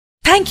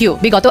Thank you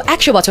বিগত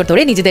 100 বছর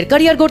ধরে নিজেদের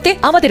ক্যারিয়ার গড়তে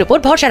আমাদের উপর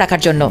ভরসা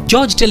রাখার জন্য।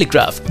 জর্জ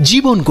টেলিগ্রাফ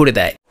জীবন করে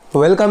দেয়।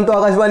 Welcome to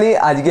Akashvani.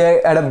 আজকে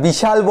একটা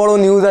বিশাল বড়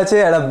নিউজ আছে,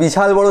 একটা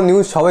বিশাল বড়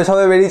নিউজ সবে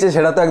সবে বেরিয়েছে,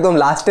 সেটা তো একদম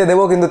লাস্টে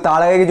দেবো, কিন্তু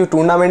তার আগে কিছু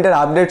টুর্নামেন্টের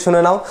আপডেট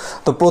শুনে নাও।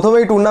 তো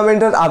প্রথমেই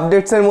টুর্নামেন্টের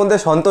আপডেটসের মধ্যে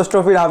সন্তোষ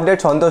ট্রফির আপডেট।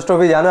 সন্তোষ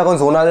ট্রফি জানো এখন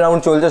জোনাল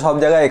রাউন্ড চলছে সব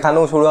জায়গায়,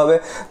 এখানেও শুরু হবে।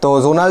 তো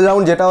জোনাল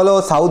রাউন্ড যেটা হলো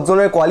সাউথ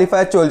জোনের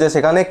কোয়ালিফায়ার চলছে,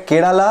 সেখানে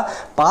কেরালা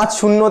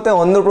 5-0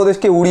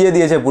 অন্ধ্রপ্রদেশকে উড়িয়ে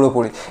দিয়েছে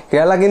পুরোপুরি।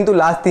 কেরালা কিন্তু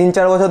লাস্ট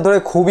 3-4 বছর ধরে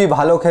খুবই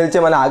ভালো খেলছে,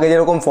 মানে আগে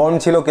যেরকম ফর্ম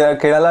ছিল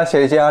কেরালা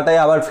সেই জায়গাটাই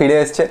আবার ফিরে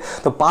এসছে।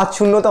 তো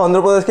 5-0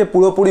 অন্ধ্রপ্রদেশকে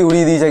পুরোপুরি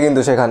উড়িয়ে দিয়েছে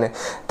কিন্তু সেখানে।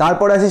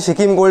 তারপরে আসি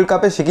সিকিম গোল্ড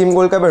কাপে। সিকিম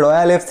গোল্ড কাপে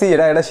রয়্যাল এফসি,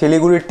 এটা একটা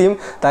শিলিগুড়ির টিম,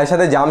 তার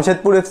সাথে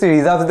জামশেদপুর এফসি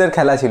রিজার্ভসদের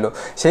খেলা ছিল।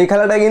 সেই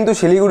খেলাটায় কিন্তু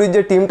শিলিগুড়ির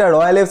যে টিমটা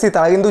রয়্যাল এফসি,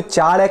 তারা কিন্তু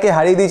 4-1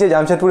 হারিয়ে দিয়েছে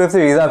Jamshedpur FC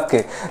রিজার্ভকে।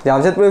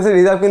 Jamshedpur FC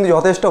reserve কিন্তু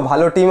যথেষ্ট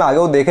ভালো টিম,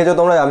 আগেও দেখেছো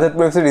তোমরা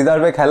জামশেদপুর এফসি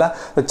রিজার্ভে খেলা।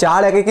 তো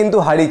 4-1 কিন্তু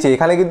হারিয়েছে।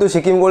 এখানে কিন্তু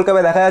সিকিম গোল্ড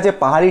কাপে দেখা যাচ্ছে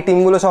পাহাড়ি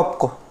টিমগুলো সব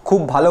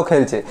খুব ভালো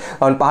খেলছে,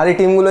 কারণ পাহাড়ি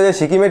টিমগুলো যে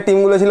সিকিমের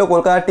টিমগুলো ছিল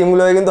কলকাতার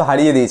টিমগুলোকে কিন্তু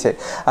হারিয়ে দিয়েছে।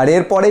 আর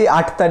এরপরেই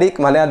 8 তারিখ,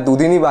 মানে আর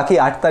দুদিনই বাকি,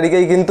 8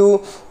 তারিখেই কিন্তু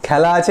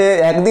খেলা আছে,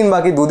 একদিন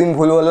বাকি, দুদিন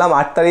ভুল বললাম।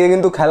 8 তারিখে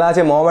কিন্তু খেলা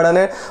আছে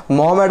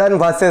মোহামেডান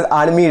ভার্সেস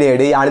আর্মি রেড।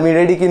 এই আর্মি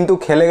রেডই কিন্তু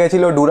খেলে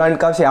গেছিলো ডুরান্ড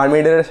কাপ, সেই আর্মি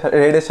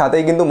রেডের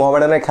সাথেই কিন্তু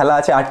মোহামেডানের খেলা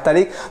আছে 8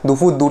 তারিখ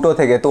দুপুর 2টো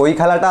থেকে। তো ওই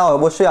খেলাটা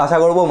অবশ্যই আশা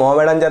করবো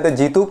মোহামেডান যাতে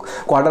জিতুক,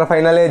 কোয়ার্টার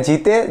ফাইনালে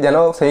জিতে যেন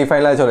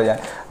সেমিফাইনালে চলে যায়।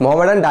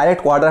 মোহামেডান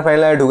ডাইরেক্ট কোয়ার্টার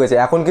ফাইনালে ঢুকেছে,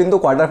 এখন কিন্তু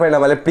কোয়ার্টার ফাইনাল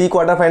মানে প্রি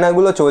কোয়ার্টার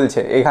ফাইনালগুলো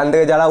চলছে। এখান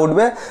থেকে যারা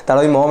উঠবে তারা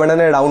ওই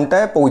মোহামেডানের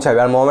রাউন্ডটায় পৌঁছাবে,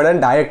 আর মোহামেডান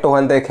ডাইরেক্ট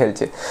ওখান থেকে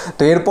খেলছে।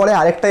 তো এরপরে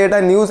আরেকটা যেটা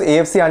নিউজ,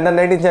 এএফসি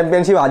আন্ডার-19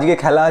 চ্যাম্পিয়নশিপ আজকে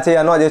খেলা আছে,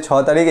 জানো আজকে 6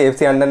 তারিখ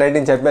এএফসি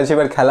আন্ডার-19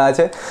 চ্যাম্পিয়নশিপের খেলা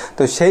আছে।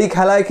 তো সেই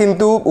খেলায়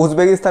কিন্তু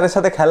উজবেকিস্তানের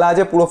সাথে খেলা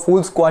আছে। পুরো ফুল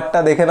স্কোয়াডটা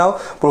দেখে নাও,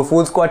 পুরো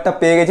ফুল স্কোয়াডটা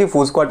পেয়ে গেছি,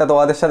 ফুল স্কোয়াডটা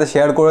তোমাদের সাথে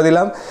শেয়ার করে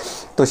দিলাম।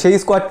 তো সেই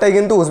স্কোয়াডটাই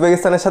কিন্তু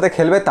উজবেকিস্তানের সাথে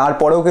খেলবে।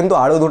 তারপরেও কিন্তু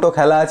আরও 2টো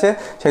খেলা আছে,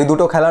 সেই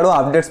 2টো খেলারও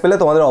আপডেটস পেলে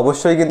তোমাদের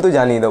অবশ্যই কিন্তু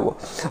জানিয়ে দেবো।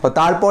 তো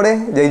তারপরে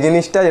যেই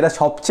জিনিসটা যেটা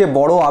সবচেয়ে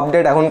বড়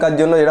আপডেট এখনকার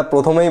জন্য, যেটা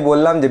প্রথমেই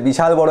বললাম যে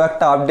বিশাল বড়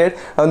একটা আপডেট,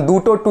 কারণ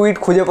 2টো টুইট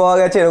খুঁজে পাওয়া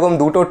গেছে, এরকম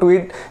 2টো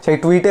টুইট। সেই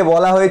টুইটে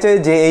বলা হয়েছে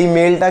যে এই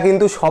মেলটা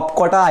কিন্তু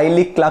সবকটা আই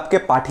লিগ ক্লাবকে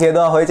পাঠিয়ে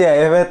দেওয়া হয়েছে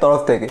এআইএফএফের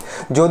তরফ থেকে।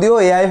 যদিও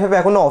এআইএফএফ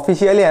এখনও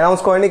অফিসিয়ালি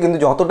অ্যানাউন্স করেনি, কিন্তু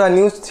যতটা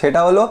নিউজ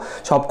সেটা হলো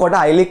সবকটা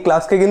আই লিগ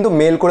ক্লাবসকে কিন্তু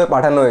মেল করে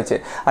পাঠানো হয়েছে।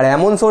 আর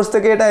এমন সোর্স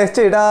থেকে এটা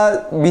এসছে, এটা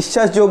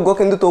বিশ্বাসযোগ্য,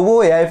 কিন্তু তবুও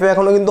এআইএফএফ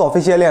এখনও কিন্তু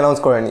অফিসিয়ালি অ্যানাউন্স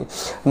করেনি।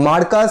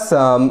 মার্কাস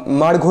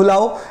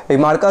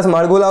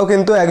মার্গুলাও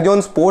কিন্তু একজন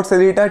sports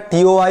editor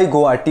TOI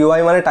Goa,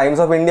 TOI মানে টাইমস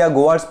অফ ইন্ডিয়া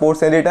গোয়ার স্পোর্টস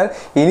এডিটার,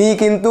 ইনিই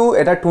কিন্তু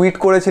এটা টুইট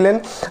করেছিলেন।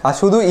 আর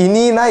শুধু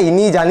ইনি না,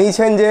 ইনি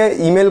জানিয়েছেন যে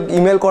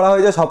ইমেল করা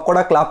হয়েছে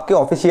সবকটা ক্লাবকে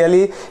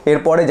অফিসিয়ালি,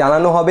 এরপরে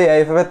জানানো হবে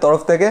এআইএফএফের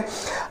তরফ থেকে।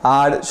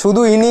 আর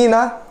শুধু ইনিই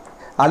না,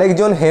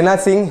 আরেকজন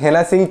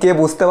হেনা সিং কে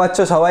বুঝতে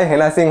পারছো সবাই,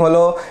 হেনা সিং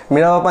হলো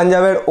মিরাবা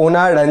পাঞ্জাবের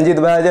ওনার রঞ্জিত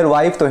বাজাজের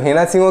ওয়াইফ। তো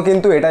হেনা সিংও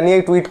কিন্তু এটা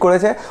নিয়েই টুইট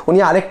করেছে। উনি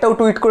আরেকটাও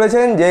টুইট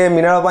করেছেন যে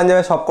মিরাবা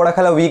পাঞ্জাবের সবকটা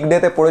খেলা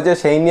উইকডেতে পড়েছে,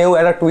 সেই নিয়েও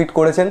একটা টুইট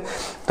করেছেন।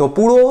 তো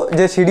পুরো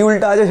যে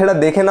শিডিউলটা আছে সেটা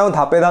দেখে নাও,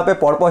 ধাপে ধাপে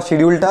পরপর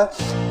শিডিউলটা।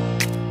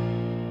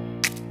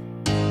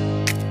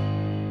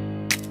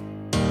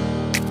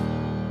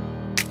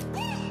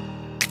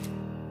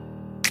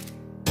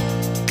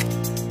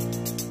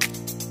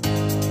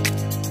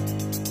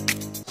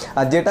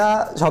 আর যেটা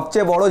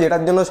সবচেয়ে বড়,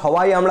 যেটার জন্য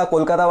সবাই আমরা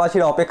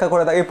কলকাতাবাসীরা অপেক্ষা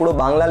করে থাকি, পুরো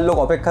বাংলার লোক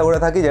অপেক্ষা করে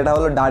থাকি, যেটা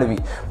হলো ডার্বি।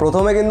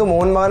 প্রথমে কিন্তু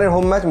মোহনবাগানের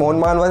home match,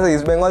 Mohun Bagan versus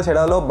east Bengal,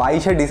 সেটা হলো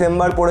 22শে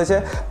ডিসেম্বর পড়েছে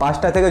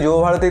 5টা থেকে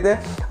যুবভারতীতে।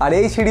 আর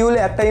এই শিডিউলে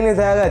একটা জিনিস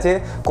দেখা গেছে,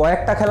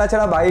 কয়েকটা খেলা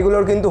ছাড়া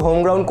বাকিগুলোর কিন্তু হোম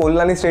গ্রাউন্ড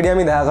কল্যাণী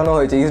স্টেডিয়ামই দেখানো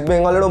হয়েছে, ইস্ট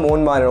বেঙ্গলেরও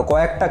মোহনবাগানেরও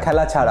কয়েকটা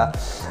খেলা ছাড়া।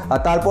 আর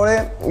তারপরে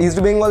ইস্ট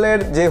বেঙ্গলের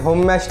যে হোম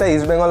ম্যাচটা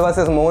ইস্ট বেঙ্গল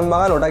ভার্সেস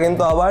মোহনবাগান, ওটা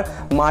কিন্তু আবার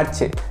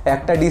মার্চে,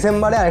 একটা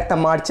ডিসেম্বরে আর একটা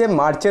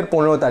মার্চের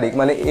 15 তারিখ,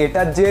 মানে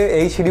এটার যে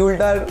এই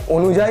শিডিউলটার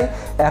অনুযায়ী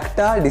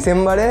একটা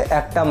ডিসেম্বরে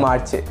একটা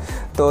মার্চে।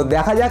 তো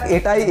দেখা যাক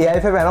এটাই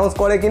এআইএফএফ অ্যানাউন্স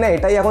করে কিনা,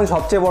 এটাই এখন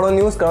সবচেয়ে বড়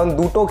নিউজ। কারণ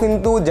দুটো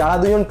কিন্তু যারা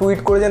দুজন টুইট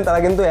করেছেন তারা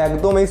কিন্তু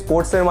একদম এই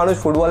স্পোর্টসের মানুষ,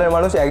 ফুটবলের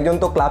মানুষ। একজন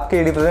তো ক্লাবকে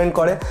রিপ্রেজেন্ট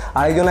করে,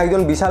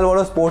 আরেকজন বিশাল বড়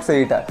স্পোর্টস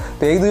এডিটার।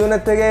 তো এই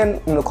দুজনের থেকে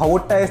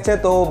খবরটা এসছে,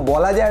 তো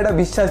বলা যায় এটা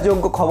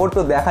বিশ্বাসযোগ্য খবর।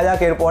 তো দেখা যাক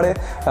এরপরে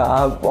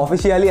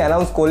অফিসিয়ালি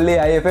অ্যানাউন্স করলে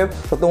আইএফএফ।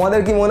 তো তোমাদের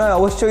কি মনে হয়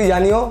অবশ্যই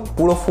জানিও,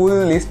 পুরো ফুল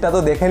লিস্টটা তো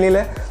দেখে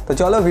নিলে। তো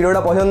চলো,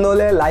 ভিডিওটা পছন্দ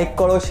হলে লাইক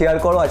করো, শেয়ার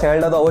করো, আর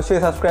চ্যানেলটা তো অবশ্যই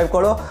সাবস্ক্রাইব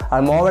করো। আর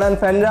মোহামেডান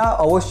ফ্যানরা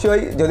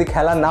অবশ্যই যদি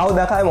খেলা নাও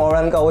দেখায়,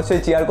 মোহামেডানকে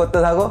অবশ্যই চিয়ার করতে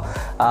থাকো,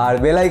 আর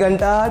বেল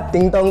আইকনটা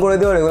টিং টং করে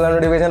দিও রেগুলার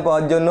নোটিফিকেশন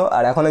পাওয়ার জন্য।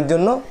 আর এখনের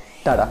জন্য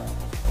টাটা।